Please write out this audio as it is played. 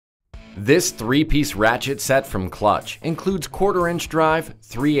This 3-piece ratchet set from Klutch includes 1/4-inch drive,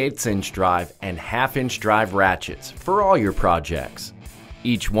 3/8-inch drive, and 1/2-inch drive ratchets for all your projects.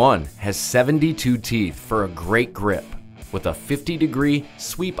 Each one has 72 teeth for a great grip, with a 50-degree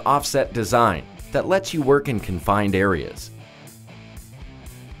sweep offset design that lets you work in confined areas.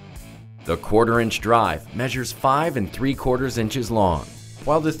 The 1/4-inch drive measures 5 3/4 inches long,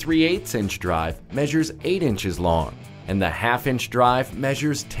 while the 3/8-inch drive measures 8 inches long, and the 1/2-inch drive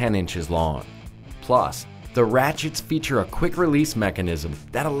measures 10 inches long. Plus, the ratchets feature a quick release mechanism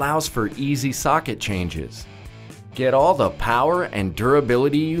that allows for easy socket changes. Get all the power and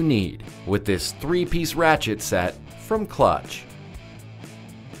durability you need with this 3-piece ratchet set from Klutch.